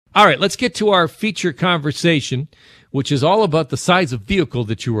All right, let's get to our feature conversation, which is all about the size of vehicle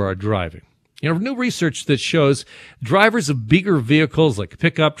that you are driving. New research that shows drivers of bigger vehicles like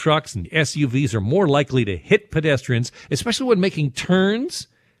pickup trucks and SUVs are more likely to hit pedestrians, especially when making turns,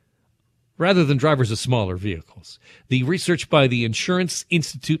 rather than drivers of smaller vehicles. The research by the Insurance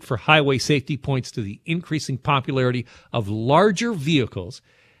Institute for Highway Safety points to the increasing popularity of larger vehicles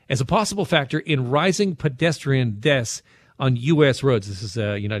as a possible factor in rising pedestrian deaths on U.S. roads. This is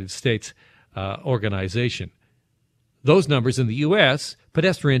a United States organization. Those numbers in the U.S.,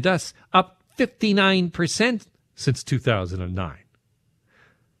 pedestrian deaths up 59% since 2009.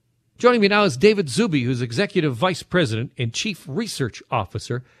 Joining me now is David Zuby, who's Executive Vice President and Chief Research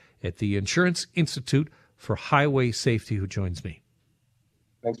Officer at the Insurance Institute for Highway Safety, who joins me.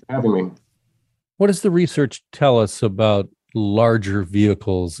 Thanks for having me. What does the research tell us about larger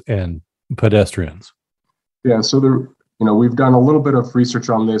vehicles and pedestrians? Yeah, so we've done a little bit of research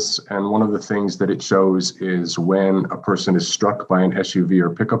on this, and one of the things that it shows is when a person is struck by an SUV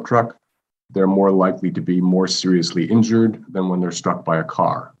or pickup truck, they're more likely to be more seriously injured than when they're struck by a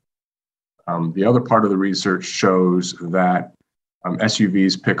car. The other part of the research shows that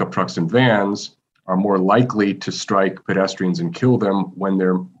SUVs, pickup trucks, and vans are more likely to strike pedestrians and kill them when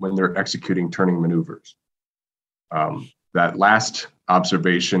they're executing turning maneuvers. That last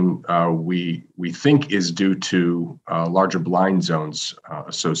observation we think is due to larger blind zones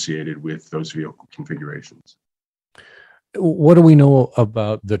associated with those vehicle configurations. What do we know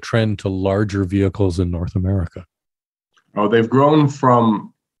about the trend to larger vehicles in North America? Oh, they've grown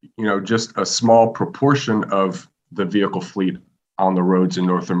from just a small proportion of the vehicle fleet on the roads in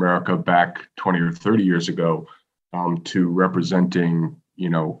North America back 20 or 30 years ago to representing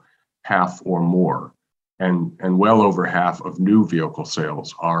half or more. And well over half of new vehicle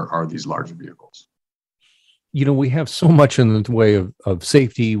sales are these larger vehicles. We have so much in the way of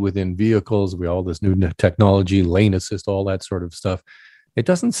safety within vehicles. We all this new technology, lane assist, all that sort of stuff. It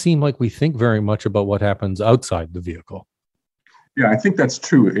doesn't seem like we think very much about what happens outside the vehicle. Yeah, I think that's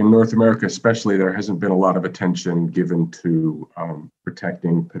true. In North America, especially, there hasn't been a lot of attention given to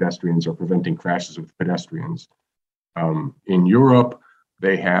protecting pedestrians or preventing crashes with pedestrians. In Europe,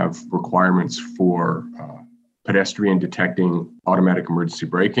 they have requirements for pedestrian detecting automatic emergency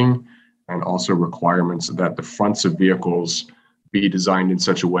braking, and also requirements that the fronts of vehicles be designed in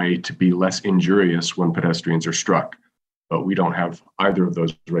such a way to be less injurious when pedestrians are struck. But we don't have either of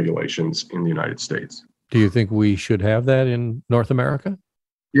those regulations in the United States. Do you think we should have that in North America?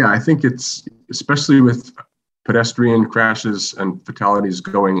 Yeah, I think it's, especially with pedestrian crashes and fatalities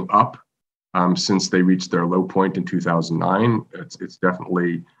going up since they reached their low point in 2009, it's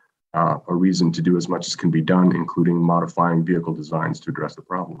definitely a reason to do as much as can be done, including modifying vehicle designs to address the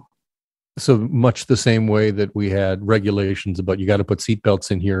problem. So much the same way that we had regulations about you got to put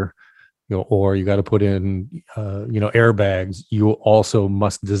seatbelts in here, or you got to put in, airbags. You also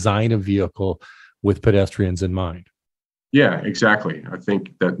must design a vehicle with pedestrians in mind. Yeah, exactly. I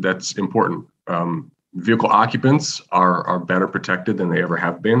think that's important. Vehicle occupants are better protected than they ever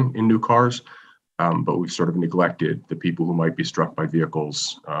have been in new cars, but we've sort of neglected the people who might be struck by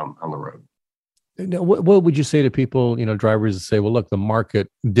vehicles on the road. Now, what would you say to people, drivers that say, well, look, the market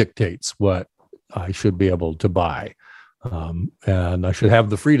dictates what I should be able to buy. And I should have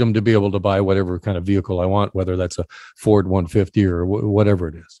the freedom to be able to buy whatever kind of vehicle I want, whether that's a Ford 150 or whatever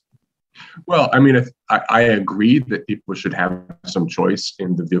it is. Well, I mean, I agree that people should have some choice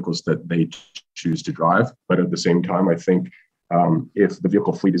in the vehicles that they choose to drive. But at the same time, I think if the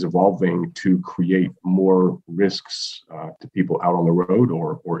vehicle fleet is evolving to create more risks to people out on the road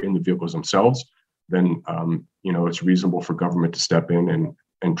or in the vehicles themselves, then it's reasonable for government to step in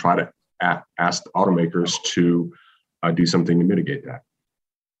and try to ask automakers to do something to mitigate that.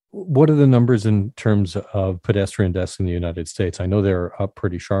 What are the numbers in terms of pedestrian deaths in the United States? I know they're up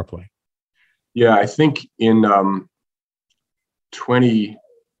pretty sharply. Yeah, I think in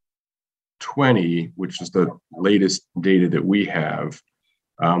 2020, which is the latest data that we have,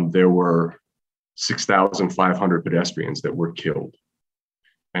 there were 6,500 pedestrians that were killed.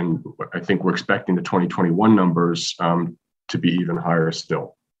 And I think we're expecting the 2021 numbers to be even higher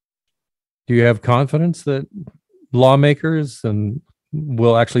still. Do you have confidence that lawmakers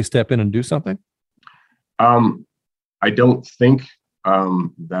will actually step in and do something? I don't think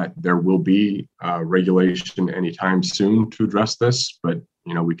that there will be regulation anytime soon to address this, but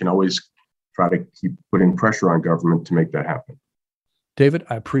we can always try to keep putting pressure on government to make that happen. David,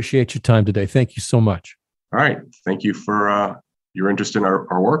 I appreciate your time today. Thank you so much. All right. Thank you for your interest in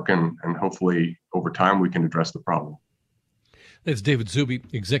our work, and hopefully over time we can address the problem. That's David Zuby,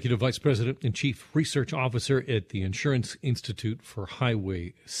 Executive Vice President and Chief Research Officer at the Insurance Institute for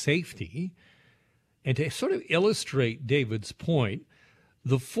Highway Safety. And to sort of illustrate David's point,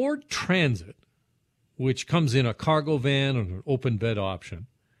 the Ford Transit, which comes in a cargo van and an open bed option,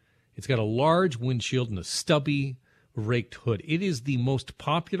 it's got a large windshield and a stubby raked hood. It is the most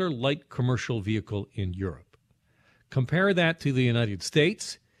popular light commercial vehicle in Europe. Compare that to the United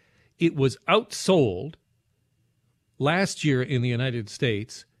States. It was outsold last year in the United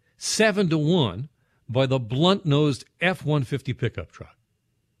States 7-1 by the blunt-nosed F-150 pickup truck.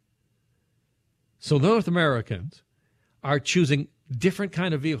 So North Americans are choosing different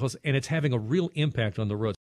kind of vehicles, and it's having a real impact on the roads.